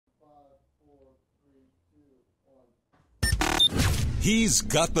He's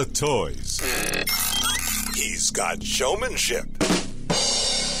got the toys. He's got showmanship.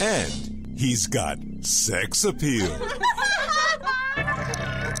 And he's got sex appeal.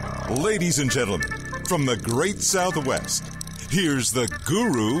 Ladies and gentlemen, from the great Southwest, here's the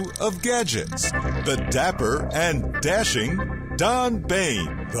guru of gadgets, the dapper and dashing Don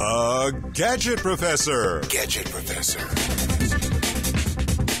Baine, the Gadget Professor. Gadget Professor.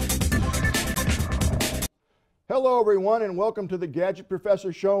 Hello, everyone, and welcome to the Gadget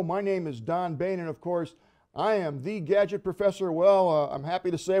Professor Show. My name is Don Baine, and of course, I am the Gadget Professor. Well, I'm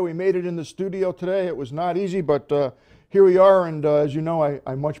happy to say we made it in the studio today. It was not easy, but here we are, and as you know,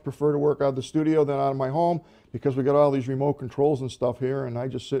 I much prefer to work out of the studio than out of my home because we got all these remote controls and stuff here, and I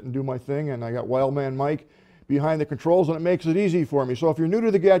just sit and do my thing, and I got Wildman Mike behind the controls, and it makes it easy for me. So if you're new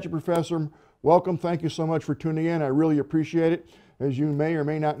to the Gadget Professor, welcome. Thank you so much for tuning in. I really appreciate it. As you may or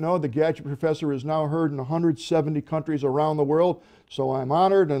may not know, the Gadget Professor is now heard in 170 countries around the world, so I'm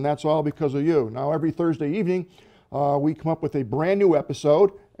honored, and that's all because of you. Now, every Thursday evening, we come up with a brand new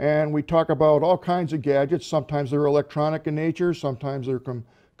episode, and we talk about all kinds of gadgets. Sometimes they're electronic in nature, sometimes they're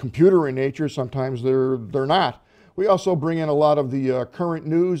computer in nature, sometimes they're not. We also bring in a lot of the current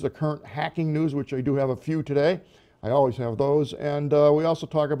news, the current hacking news, which I do have a few today. I always have those. And we also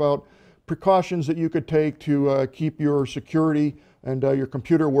talk about precautions that you could take to keep your security and your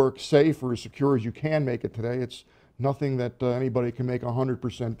computer work safe or as secure as you can make it today. It's nothing that anybody can make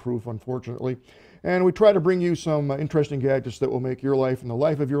 100% proof, unfortunately. And we try to bring you some interesting gadgets that will make your life and the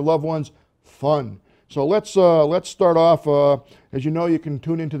life of your loved ones fun. So let's start off. As you know, you can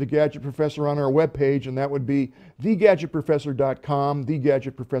tune into the Gadget Professor on our webpage, and that would be thegadgetprofessor.com,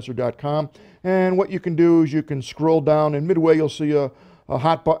 thegadgetprofessor.com. And what you can do is you can scroll down, and midway you'll see a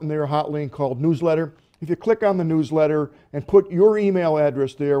hot button there, a hot link called Newsletter. If you click on the newsletter and put your email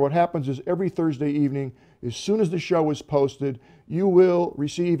address there, what happens is every Thursday evening, as soon as the show is posted, you will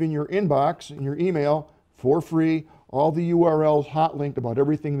receive in your inbox, in your email, for free, all the URLs hot linked about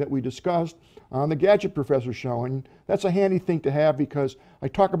everything that we discussed on the Gadget Professor Show. And that's a handy thing to have because I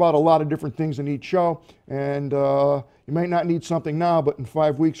talk about a lot of different things in each show, and you might not need something now, but in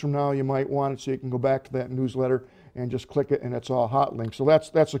 5 weeks from now, you might want it so you can go back to that newsletter and just click it, and it's all hot links. So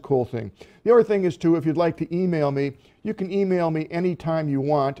that's a cool thing. The other thing is, too, if you'd like to email me, you can email me anytime you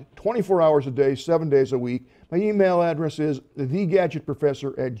want, 24 hours a day, 7 days a week. My email address is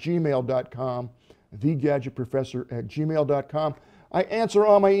thegadgetprofessor@gmail.com, thegadgetprofessor@gmail.com. I answer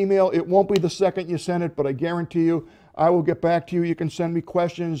all my email. It won't be the second you send it, but I guarantee you I will get back to you. You can send me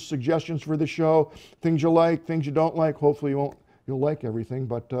questions, suggestions for the show, things you like, things you don't like. Hopefully you'll like everything.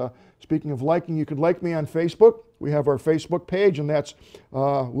 But speaking of liking, you could like me on Facebook. We have our Facebook page, and that's,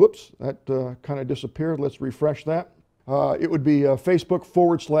 whoops, that kind of disappeared. Let's refresh that. It would be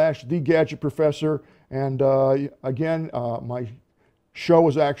Facebook.com/The Gadget Professor. And again, my show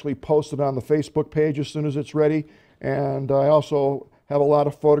is actually posted on the Facebook page as soon as it's ready. And I also have a lot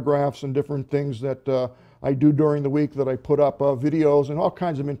of photographs and different things that I do during the week that I put up videos and all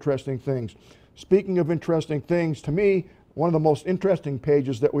kinds of interesting things. Speaking of interesting things, to me, one of the most interesting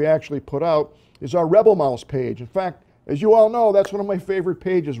pages that we actually put out is our Rebel Mouse page. In fact, as you all know, that's one of my favorite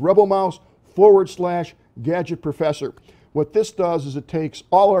pages, rebelmouse/Gadget Professor. What this does is it takes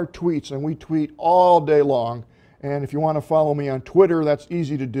all our tweets, and we tweet all day long. And if you want to follow me on Twitter, that's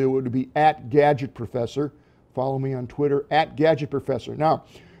easy to do. It would be @GadgetProfessor. Follow me on Twitter, @GadgetProfessor. Now,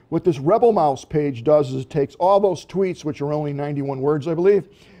 what this Rebel Mouse page does is it takes all those tweets, which are only 91 words, I believe,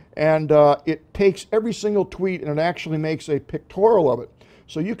 and it takes every single tweet and it actually makes a pictorial of it.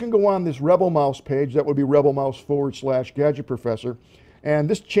 So you can go on this Rebel Mouse page, that would be rebelmouse/Gadget Professor, and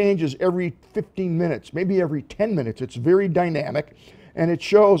this changes every 15 minutes, maybe every 10 minutes. It's very dynamic, and it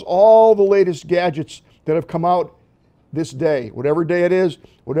shows all the latest gadgets that have come out this day. Whatever day it is,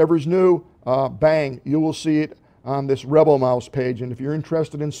 whatever's new, bang, you will see it on this Rebel Mouse page. And if you're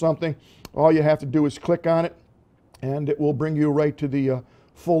interested in something, all you have to do is click on it, and it will bring you right to the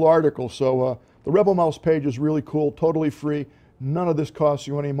full article. So the Rebel Mouse page is really cool, totally free. None of this costs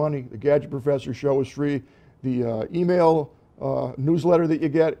you any money. The Gadget Professor Show is free. The email newsletter that you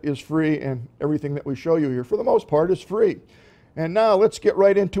get is free, and everything that we show you here, for the most part, is free. And now let's get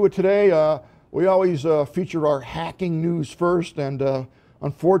right into it today. We always feature our hacking news first, and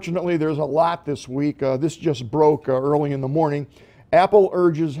unfortunately, there's a lot this week. This just broke early in the morning. Apple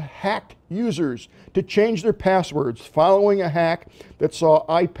urges hacked users to change their passwords following a hack that saw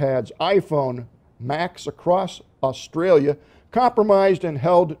iPads, iPhone, Macs across Australia compromised and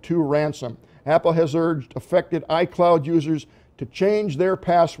held to ransom. Apple has urged affected iCloud users to change their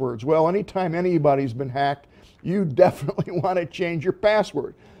passwords. Well, anytime anybody's been hacked, you definitely want to change your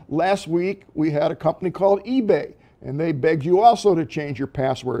password. Last week, we had a company called eBay and they begged you also to change your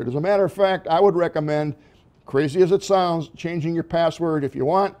password. As a matter of fact, I would recommend, crazy as it sounds, changing your password if you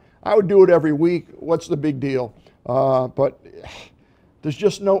want. I would do it every week. What's the big deal? But there's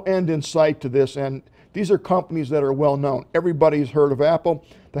just no end in sight to this, and these are companies that are well known. Everybody's heard of Apple.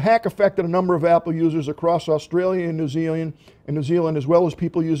 The hack affected a number of Apple users across Australia and New Zealand, as well as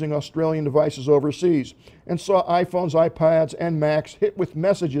people using Australian devices overseas, and saw iPhones, iPads, and Macs hit with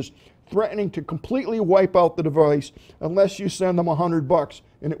messages threatening to completely wipe out the device unless you send them $100.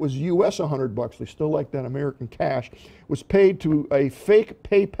 And it was US $100. They still like that American cash. It was paid to a fake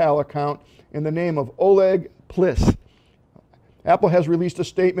PayPal account in the name of Oleg Pliss. Apple has released a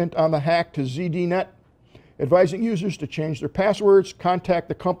statement on the hack to ZDNet, advising users to change their passwords, contact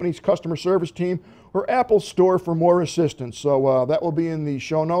the company's customer service team, or Apple Store for more assistance. So that will be in the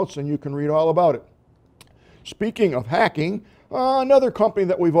show notes, and you can read all about it. Speaking of hacking, another company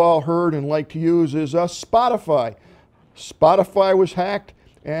that we've all heard and like to use is Spotify. Spotify was hacked,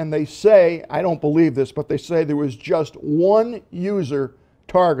 and they say, I don't believe this, but they say there was just one user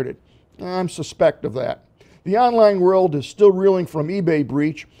targeted. I'm suspect of that. The online world is still reeling from eBay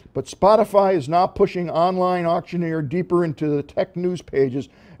breach, but Spotify is now pushing online auctioneer deeper into the tech news pages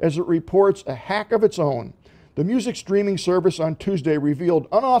as it reports a hack of its own. The music streaming service on Tuesday revealed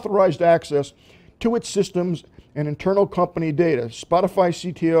unauthorized access to its systems and internal company data. Spotify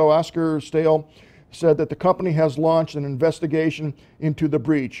CTO Oscar Stale said that the company has launched an investigation into the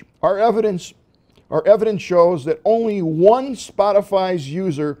breach. Our evidence shows that only one Spotify's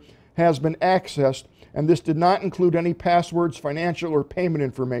user has been accessed, and this did not include any passwords, financial, or payment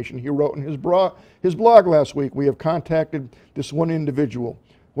information. He wrote in his blog last week, we have contacted this one individual.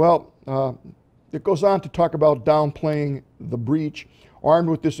 Well, it goes on to talk about downplaying the breach. Armed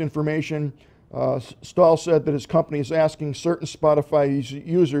with this information, Stahl said that his company is asking certain Spotify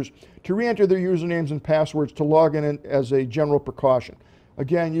users to re-enter their usernames and passwords to log in as a general precaution.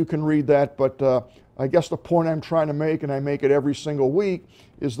 Again, you can read that, but I guess the point I'm trying to make, and I make it every single week,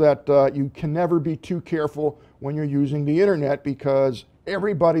 is that you can never be too careful when you're using the internet, because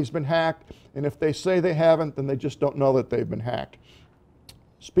everybody's been hacked, and if they say they haven't, then they just don't know that they've been hacked.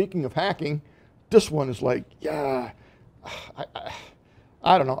 Speaking of hacking, this one is like, yeah,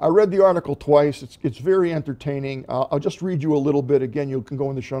 I don't know. I read the article twice. It's very entertaining. I'll just read you a little bit. Again, you can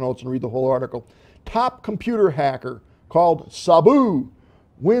go in the show notes and read the whole article. Top computer hacker called Sabu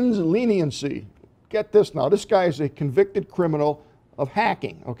wins leniency. Get this now. This guy is a convicted criminal of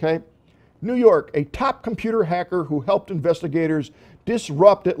hacking, okay? New York, a top computer hacker who helped investigators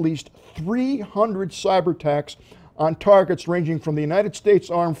disrupt at least 300 cyber attacks on targets ranging from the United States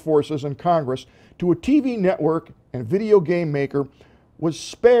Armed Forces and Congress to a TV network and video game maker, was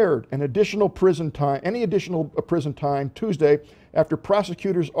spared any additional prison time Tuesday after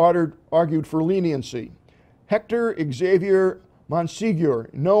prosecutors argued for leniency. Hector Xavier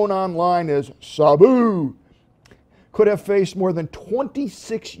Monsegur, known online as Sabu, could have faced more than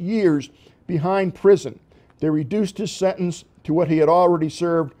 26 years behind prison. They reduced his sentence to what he had already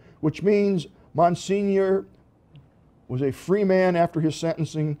served, which means Monsegur was a free man after his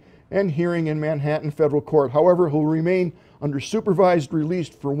sentencing and hearing in Manhattan federal court. However, he'll remain under supervised release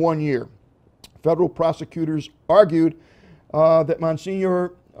for 1 year. Federal prosecutors argued that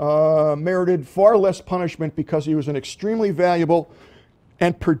Monsegur merited far less punishment because he was an extremely valuable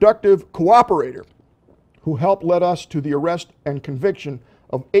and productive cooperator who helped lead us to the arrest and conviction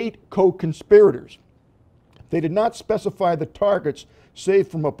of 8 co-conspirators. They did not specify the targets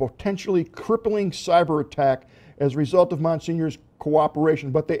saved from a potentially crippling cyber attack as a result of Monsegur's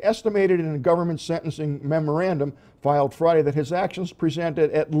cooperation, but they estimated in a government sentencing memorandum filed Friday that his actions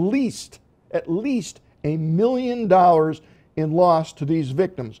presented at least $1 million in loss to these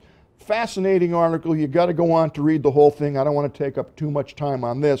victims. Fascinating article. You got to go on to read the whole thing. I don't want to take up too much time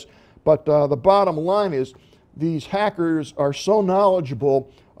on this, but the bottom line is these hackers are so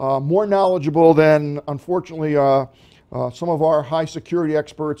knowledgeable, more knowledgeable than, unfortunately, some of our high security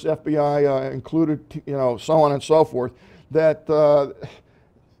experts, FBI included, so on and so forth, that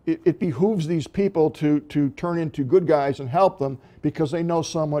it behooves these people to turn into good guys and help them because they know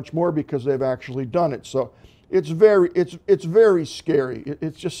so much more because they've actually done it. So it's very scary.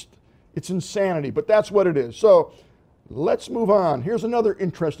 It's insanity, but that's what it is. So let's move on. Here's another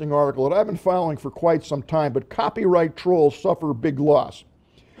interesting article that I've been following for quite some time, but copyright trolls suffer big loss.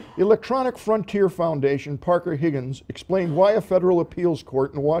 Electronic Frontier Foundation Parker Higgins explained why a federal appeals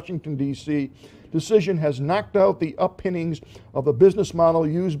court in Washington, D.C. decision has knocked out the uppinnings of a business model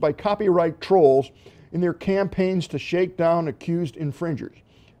used by copyright trolls in their campaigns to shake down accused infringers.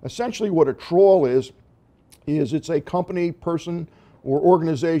 Essentially what a troll is it's a company, person, or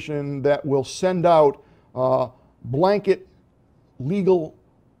organization that will send out blanket legal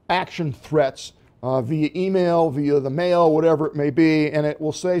action threats via email, via the mail, whatever it may be, and it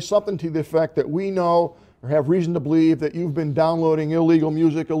will say something to the effect that we know or have reason to believe that you've been downloading illegal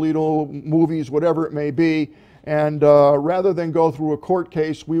music, illegal movies, whatever it may be, and rather than go through a court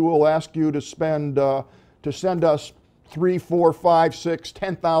case, we will ask you to send us $3, $4, $5,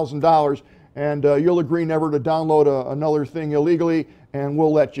 $6, $10,000, and you'll agree never to download another thing illegally, and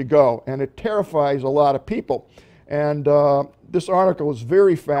we'll let you go. And it terrifies a lot of people. And this article is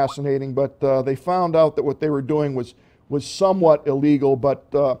very fascinating, but they found out that what they were doing was somewhat illegal, but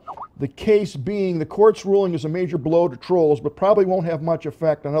the case being the court's ruling is a major blow to trolls, but probably won't have much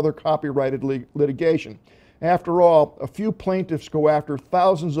effect on other copyrighted litigation. After all, a few plaintiffs go after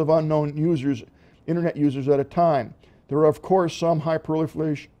thousands of unknown users, internet users at a time. There are, of course, some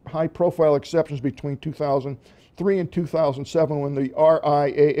high-profile exceptions between 2003 and 2007 when the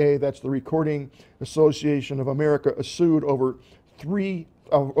RIAA, that's the Recording Association of America, sued over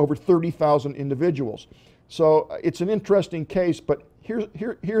 30,000 individuals. So it's an interesting case, but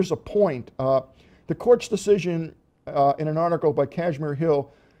here's a point. The court's decision in an article by Kashmir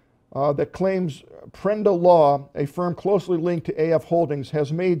Hill that claims Prenda Law, a firm closely linked to AF Holdings,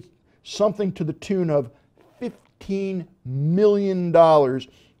 has made something to the tune of $15 million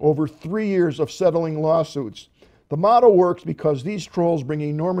over 3 years of settling lawsuits. The model works because these trolls bring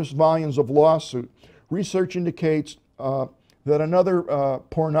enormous volumes of lawsuit. Research indicates that another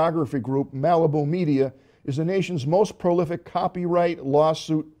pornography group, Malibu Media, is the nation's most prolific copyright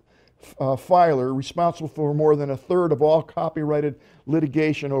lawsuit filer, responsible for more than a third of all copyrighted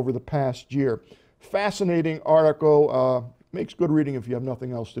litigation over the past year. Fascinating article, makes good reading if you have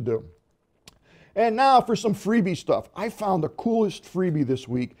nothing else to do. And now for some freebie stuff. I found the coolest freebie this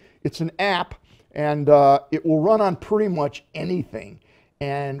week. It's an app, and it will run on pretty much anything.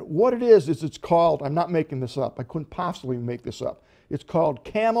 And what it is it's called, I'm not making this up, I couldn't possibly make this up. It's called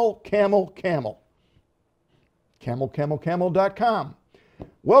Camel, Camel, Camel. CamelCamelCamel.com.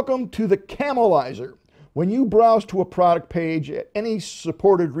 Welcome to the Camelizer. When you browse to a product page at any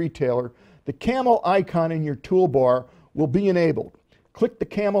supported retailer, the camel icon in your toolbar will be enabled. Click the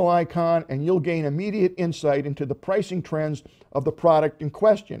camel icon and you'll gain immediate insight into the pricing trends of the product in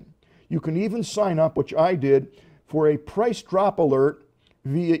question. You can even sign up, which I did, for a price drop alert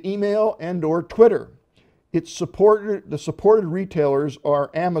via email and or Twitter. The supported retailers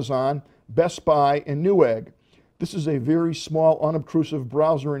are Amazon, Best Buy, and Newegg. This is a very small, unobtrusive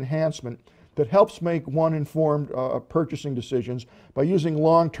browser enhancement that helps make one informed purchasing decisions by using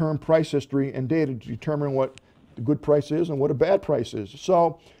long-term price history and data to determine what the good price is and what a bad price is.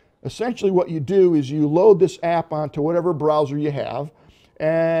 So essentially what you do is you load this app onto whatever browser you have,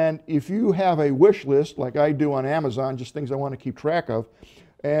 and if you have a wish list, like I do on Amazon, just things I want to keep track of,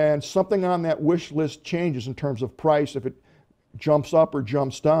 and something on that wish list changes in terms of price, if it jumps up or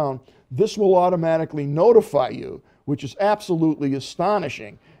jumps down, this will automatically notify you, which is absolutely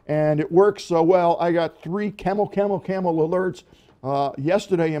astonishing. And it works so well. I got 3 Camel, Camel, Camel alerts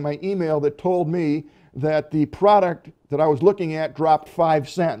yesterday in my email that told me that the product that I was looking at dropped 5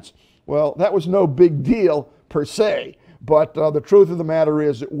 cents. Well, that was no big deal per se, but the truth of the matter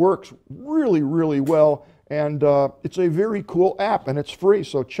is it works really, really well, and it's a very cool app, and it's free,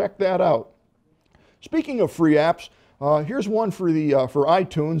 so check that out. Speaking of free apps, here's one for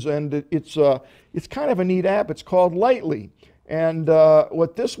iTunes, and it's kind of a neat app. It's called Lightly, and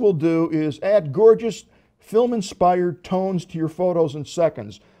what this will do is add gorgeous film-inspired tones to your photos in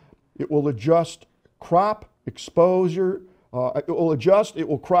seconds. It will adjust crop, exposure. It will adjust, it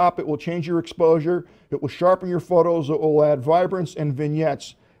will crop, it will change your exposure, it will sharpen your photos, it will add vibrance and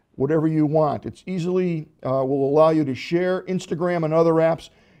vignettes, whatever you want. It's easily will allow you to share Instagram and other apps.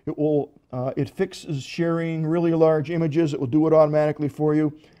 It fixes sharing really large images. It will do it automatically for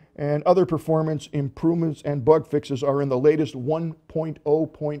you. And other performance improvements and bug fixes are in the latest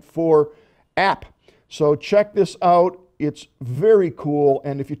 1.0.4 app. So check this out. It's very cool.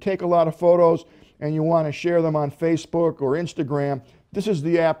 And if you take a lot of photos and you want to share them on Facebook or Instagram, this is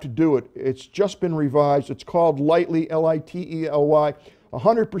the app to do it. It's just been revised. It's called Lightly, L-I-T-E-L-Y,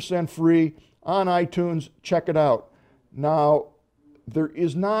 100% free on iTunes. Check it out. Now, there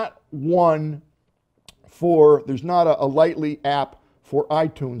is not there's not a Lightly app for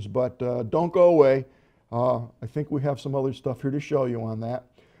iTunes, but don't go away. I think we have some other stuff here to show you on that.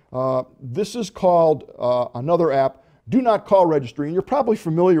 This is called another app, Do Not Call Registry, and you're probably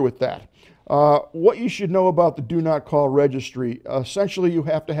familiar with that. What you should know about the Do Not Call Registry, essentially you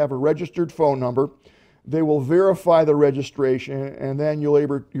have to have a registered phone number. They will verify the registration, and then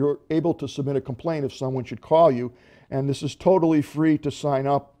you're able to submit a complaint if someone should call you. And this is totally free to sign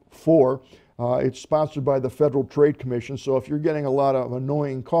up for. It's sponsored by the Federal Trade Commission, so if you're getting a lot of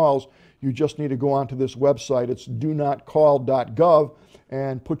annoying calls, you just need to go onto this website. It's donotcall.gov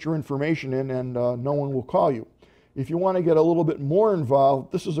and put your information in, and no one will call you. If you want to get a little bit more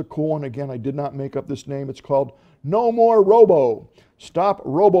involved, this is a cool one. Again, I did not make up this name. It's called No More Robo. Stop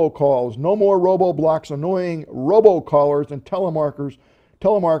robocalls. No more robo blocks annoying robocallers and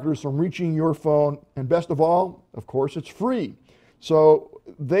telemarketers from reaching your phone. And best of all, of course, it's free. So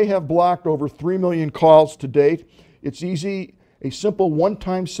they have blocked over 3 million calls to date. It's easy. A simple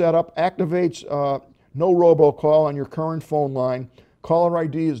one-time setup activates no robocall on your current phone line. Caller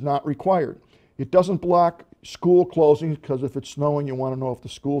ID is not required. It doesn't block school closings, because if it's snowing, you want to know if the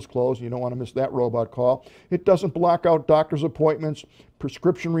school's closed. You don't want to miss that robot call. It doesn't block out doctor's appointments,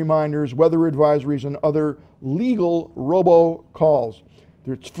 prescription reminders, weather advisories, and other legal robocalls.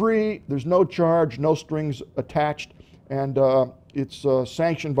 It's free, there's no charge, no strings attached, and it's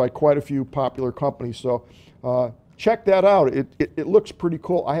sanctioned by quite a few popular companies. So check that out. It looks pretty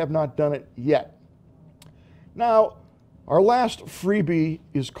cool. I have not done it yet. Now, our last freebie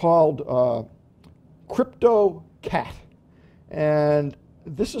is called Crypto Cat, and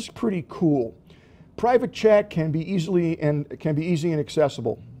this is pretty cool. Private chat can be easy and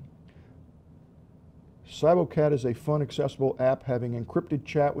accessible. CyboCat is a fun, accessible app having encrypted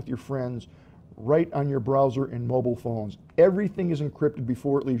chat with your friends right on your browser and mobile phones. Everything is encrypted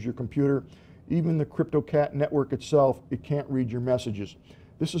before it leaves your computer. Even the CryptoCat network itself, it can't read your messages.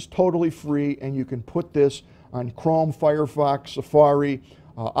 This is totally free, and you can put this on Chrome, Firefox, Safari,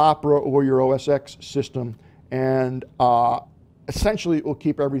 Opera, or your OS X system, and essentially it will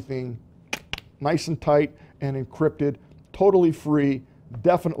keep everything nice and tight and encrypted, totally free.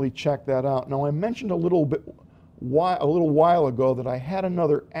 Definitely check that out. Now, I mentioned a little while ago that I had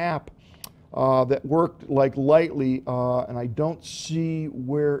another app that worked like lightly, and I don't see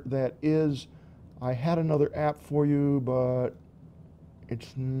where that is. I had another app for you, but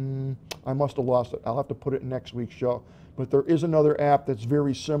I must have lost it. I'll have to put it in next week's show. But there is another app that's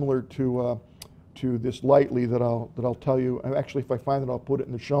very similar to this lightly that I'll tell you. Actually, if I find it, I'll put it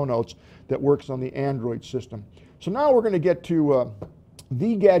in the show notes. That works on the Android system. So now we're going to get to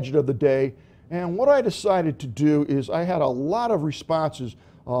the gadget of the day. And what I decided to do is I had a lot of responses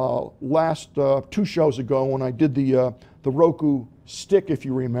last 2 shows ago when I did the Roku stick, if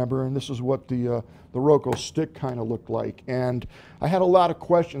you remember, and this is what the Roku stick kind of looked like. And I had a lot of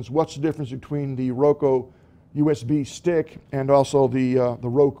questions. What's the difference between the Roku USB stick and also the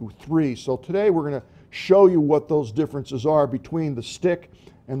Roku 3? So today we're going to show you what those differences are between the stick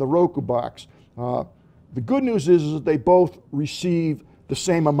and the Roku box. The good news is that they both receive the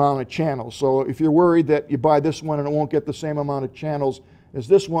same amount of channels. So if you're worried that you buy this one and it won't get the same amount of channels as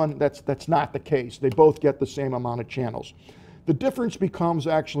this one, that's not the case. They both get the same amount of channels. The difference becomes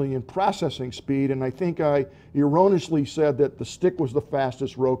actually in processing speed, and I think I erroneously said that the stick was the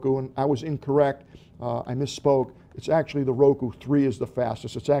fastest Roku, and I was incorrect. I misspoke. It's actually the Roku 3 is the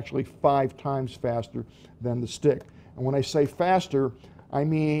fastest. It's actually 5 times faster than the stick. And when I say faster, I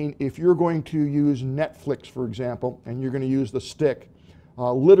mean if you're going to use Netflix, for example, and you're going to use the stick,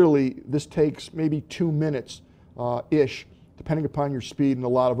 literally this takes maybe 2 minutes-ish, depending upon your speed and a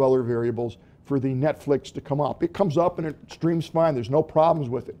lot of other variables, for the Netflix to come up. It comes up and it streams fine. There's no problems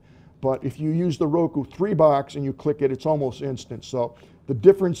with it. But if you use the Roku 3 box and you click it, it's almost instant. So the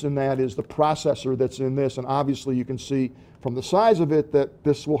difference in that is the processor that's in this, and obviously you can see from the size of it that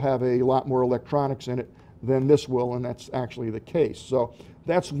this will have a lot more electronics in it than this will, and that's actually the case. So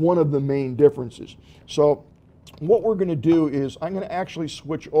that's one of the main differences. So what we're going to do is I'm going to actually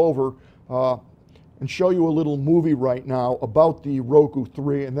switch over and show you a little movie right now about the Roku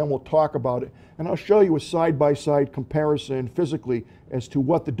 3, and then we'll talk about it. And I'll show you a side-by-side comparison physically as to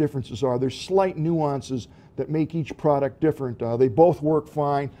what the differences are. There's slight nuances that make each product different. They both work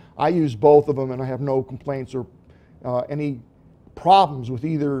fine. I use both of them, and I have no complaints or any problems with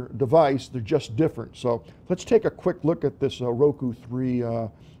either device. They're just different. So let's take a quick look at this Roku 3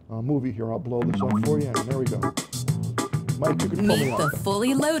 movie here. I'll blow this up for you, and there we go. Mike, you can pull me Meet the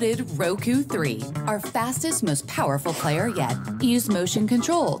fully loaded Roku 3, our fastest, most powerful player yet. Use motion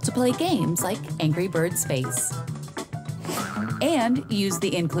control to play games like Angry Birds Space. And use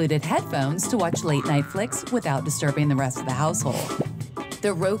the included headphones to watch late-night flicks without disturbing the rest of the household.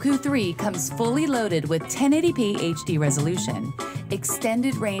 The Roku 3 comes fully loaded with 1080p HD resolution,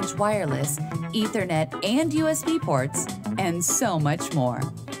 extended range wireless, Ethernet and USB ports, and so much more.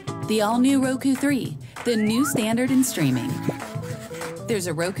 The all-new Roku 3, the new standard in streaming. There's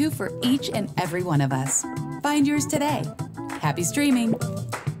a Roku for each and every one of us. Find yours today. Happy streaming.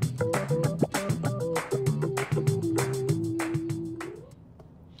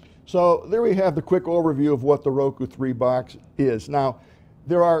 So there we have the quick overview of what the Roku 3 box is. Now,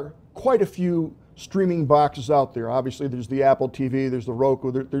 there are quite a few streaming boxes out there. Obviously, there's the Apple TV, there's the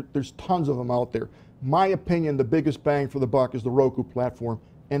Roku, there's tons of them out there. My opinion, the biggest bang for the buck is the Roku platform,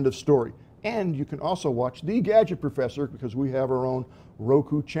 end of story. And you can also watch The Gadget Professor because we have our own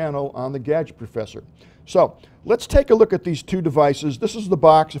Roku channel on The Gadget Professor. So let's take a look at these two devices. This is the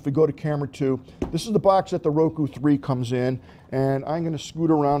box, if we go to camera 2, this is the box that the Roku 3 comes in. And I'm going to scoot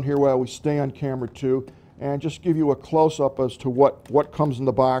around here while we stay on camera 2 and just give you a close-up as to what comes in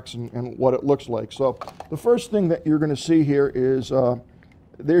the box and what it looks like. So the first thing that you're going to see here is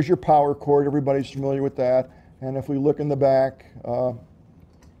there's your power cord. Everybody's familiar with that. And if we look in the back,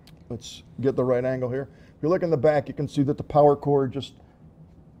 let's get the right angle here. If you look in the back, you can see that the power cord just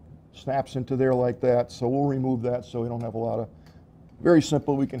snaps into there like that. So we'll remove that so we don't have a lot of, very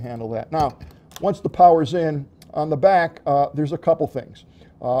simple, we can handle that. Now, once the power's in, on the back, there's a couple things.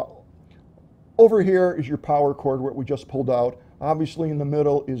 Over here is your power cord, what we just pulled out. Obviously in the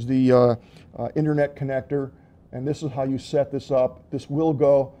middle is the internet connector, and this is how you set this up. This will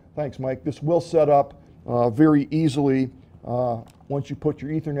go, thanks Mike, this will set up very easily. Once you put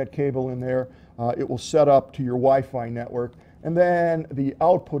your Ethernet cable in there, it will set up to your Wi-Fi network. And then the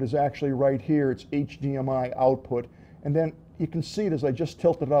output is actually right here. It's HDMI output. And then you can see it as I just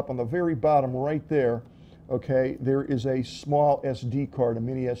tilted it up on the very bottom right there. Okay, there is a small SD card, a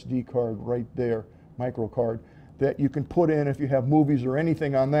mini SD card right there, micro card, that you can put in if you have movies or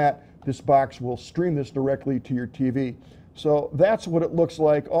anything on that. This box will stream this directly to your TV. So that's what it looks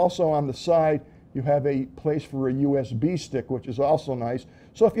like. Also on the side, you have a place for a USB stick, which is also nice.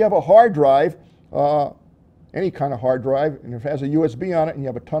 So if you have a hard drive, any kind of hard drive, and if it has a USB on it and you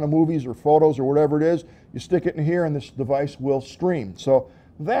have a ton of movies or photos or whatever it is, you stick it in here and this device will stream. So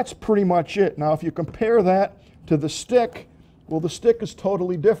that's pretty much it. Now if you compare that to the stick, well, the stick is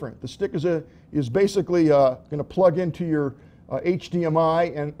totally different. The stick is basically going to plug into your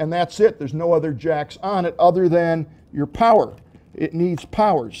HDMI and that's it. There's no other jacks on it other than your power. It needs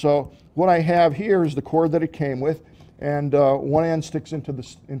power. So what I have here is the cord that it came with, and one end sticks into the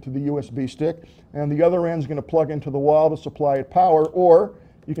USB stick, and the other end is going to plug into the wall to supply it power, or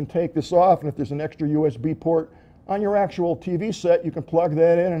you can take this off, and if there's an extra USB port on your actual TV set, you can plug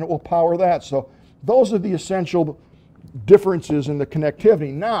that in and it will power that. So those are the essential differences in the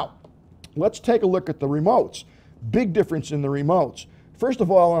connectivity. Now, let's take a look at the remotes. Big difference in the remotes. First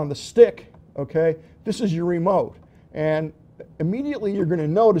of all, on the stick, okay, this is your remote, and immediately you're going to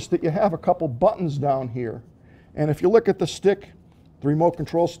notice that you have a couple buttons down here. And if you look at the stick, the remote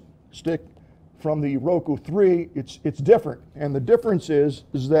control stick from the Roku 3, it's different. And the difference is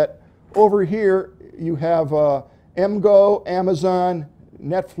that over here you have MGO, Amazon,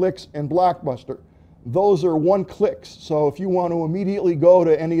 Netflix, and Blockbuster. Those are one clicks. So if you want to immediately go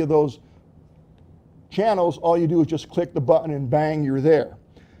to any of those channels, all you do is just click the button and bang, you're there.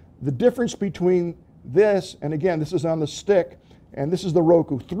 The difference between this, and again, this is on the stick, and this is the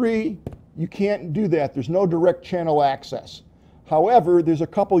Roku 3, you can't do that. There's no direct channel access. However, there's a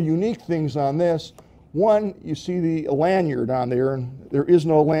couple unique things on this. One, you see the lanyard on there, and there is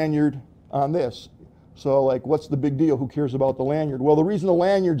no lanyard on this. So, like, what's the big deal? Who cares about the lanyard? Well, the reason the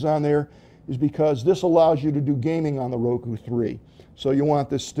lanyard's on there is because this allows you to do gaming on the Roku 3. So you want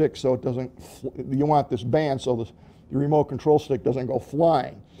this stick so it doesn't, you want this band so the remote control stick doesn't go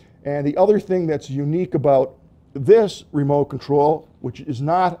flying. And the other thing that's unique about this remote control, which is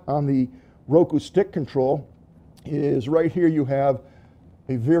not on the Roku stick control, is right here you have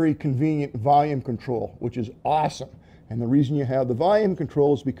a very convenient volume control, which is awesome. And the reason you have the volume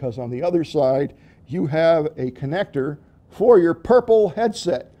control is because on the other side you have a connector for your purple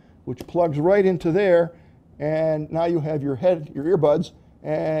headset, which plugs right into there, and now you have your earbuds,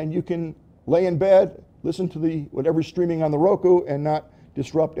 and you can lay in bed, listen to whatever's streaming on the Roku and not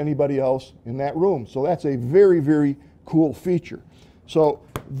disrupt anybody else in that room. So that's a very, very cool feature. So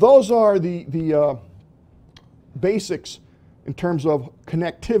those are the basics in terms of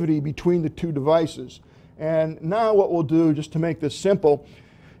connectivity between the two devices. And now what we'll do, just to make this simple,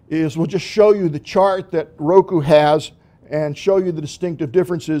 is we'll just show you the chart that Roku has and show you the distinctive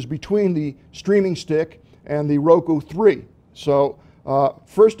differences between the streaming stick and the Roku 3. So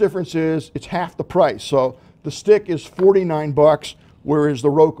first difference is it's half the price. So the stick is $49, whereas the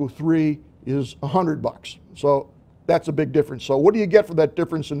Roku 3 is $100. So that's a big difference. So what do you get for that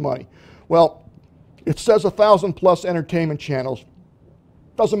difference in money? Well, it says 1,000+ entertainment channels.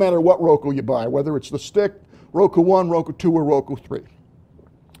 Doesn't matter what Roku you buy, whether it's the stick, Roku 1, Roku 2, or Roku 3.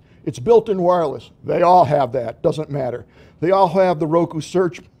 It's built-in wireless. They all have that. Doesn't matter. They all have the Roku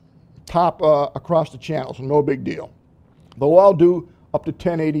search top across the channels. No big deal. They'll all do up to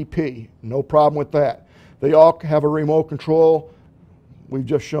 1080p. No problem with that. They all have a remote control. We've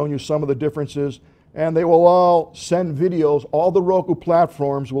just shown you some of the differences. And they will all send videos. All the Roku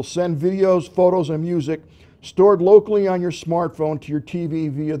platforms will send videos, photos, and music stored locally on your smartphone to your TV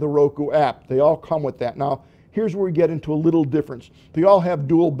via the Roku app. They all come with that. Now, here's where we get into a little difference. They all have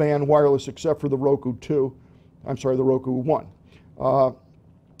dual band wireless except for the Roku 2. I'm sorry, the Roku 1.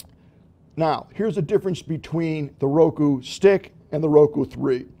 Now, here's the difference between the Roku Stick and the Roku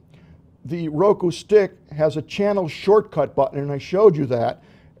 3. The Roku Stick has a channel shortcut button, and I showed you that,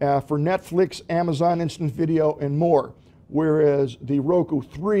 for Netflix, Amazon Instant Video, and more, whereas the Roku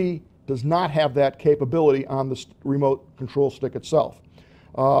 3 does not have that capability on the remote control stick itself.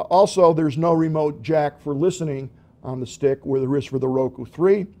 Also, there's no remote jack for listening on the stick where there is for the Roku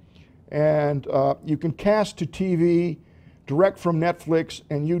 3. And you can cast to TV direct from Netflix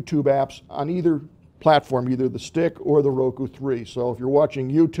and YouTube apps on either platform, either the stick or the Roku 3. So if you're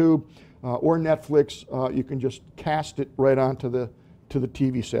watching YouTube or Netflix, you can just cast it right onto the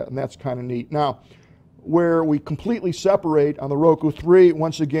TV set, and that's kind of neat. Now, where we completely separate on the Roku 3,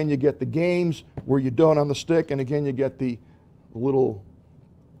 once again you get the games where you don't on the stick, and again you get the little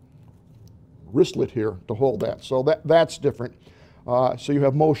wristlet here to hold that. So that's different. So you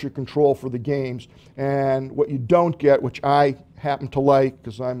have motion control for the games. And what you don't get, which I happen to like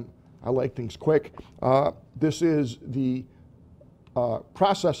because I like things quick, this is the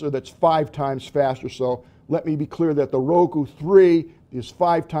processor that's 5 times faster. So let me be clear that the Roku 3 is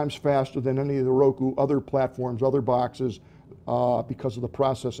 5 times faster than any of the Roku other platforms, other boxes, because of the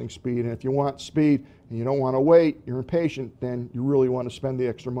processing speed. And if you want speed and you don't want to wait, you're impatient, then you really want to spend the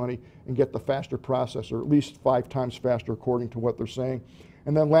extra money and get the faster processor, at least 5 times faster according to what they're saying.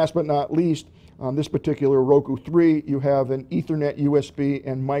 And then last but not least, on this particular Roku 3, you have an Ethernet USB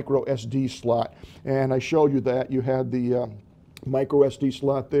and micro SD slot. And I showed you that. You had the micro SD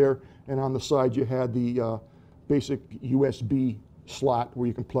slot there, and on the side you had the basic USB slot where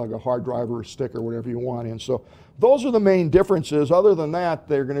you can plug a hard drive or a stick or whatever you want in. So those are the main differences. Other than that,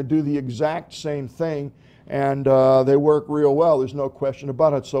 they're going to do the exact same thing, and they work real well. There's no question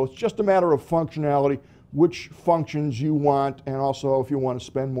about it. So it's just a matter of functionality, which functions you want, and also if you want to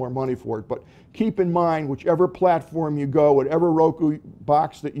spend more money for it. But keep in mind, whichever platform you go, whatever Roku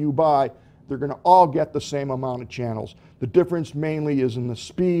box that you buy, they're going to all get the same amount of channels. The difference mainly is in the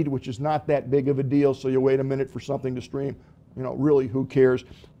speed, which is not that big of a deal, so you wait a minute for something to stream. You know, really, who cares?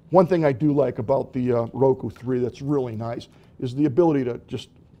 One thing I do like about the Roku 3 that's really nice is the ability to just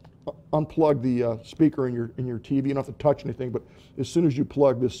unplug the speaker in your TV. You don't have to touch anything, but as soon as you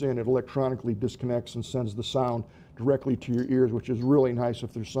plug this in, it electronically disconnects and sends the sound directly to your ears, which is really nice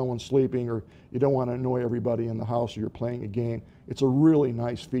if there's someone sleeping or you don't want to annoy everybody in the house or you're playing a game. It's a really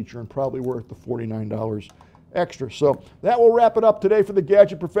nice feature and probably worth the $49 extra. So that will wrap it up today for the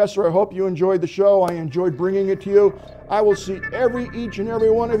Gadget Professor. I hope you enjoyed the show. I enjoyed bringing it to you. I will see each and every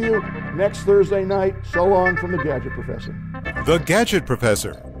one of you next Thursday night. So long from the Gadget Professor. The Gadget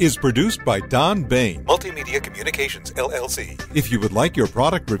Professor is produced by Don Baine, Multimedia Communications, LLC. If you would like your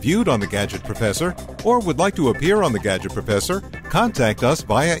product reviewed on The Gadget Professor or would like to appear on The Gadget Professor, contact us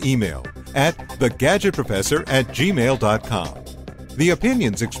via email at thegadgetprofessor@gmail.com. The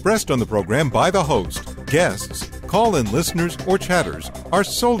opinions expressed on the program by the host, guests, call-in listeners, or chatters are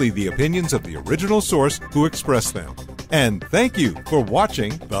solely the opinions of the original source who expressed them. And thank you for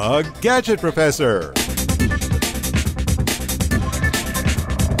watching The Gadget Professor.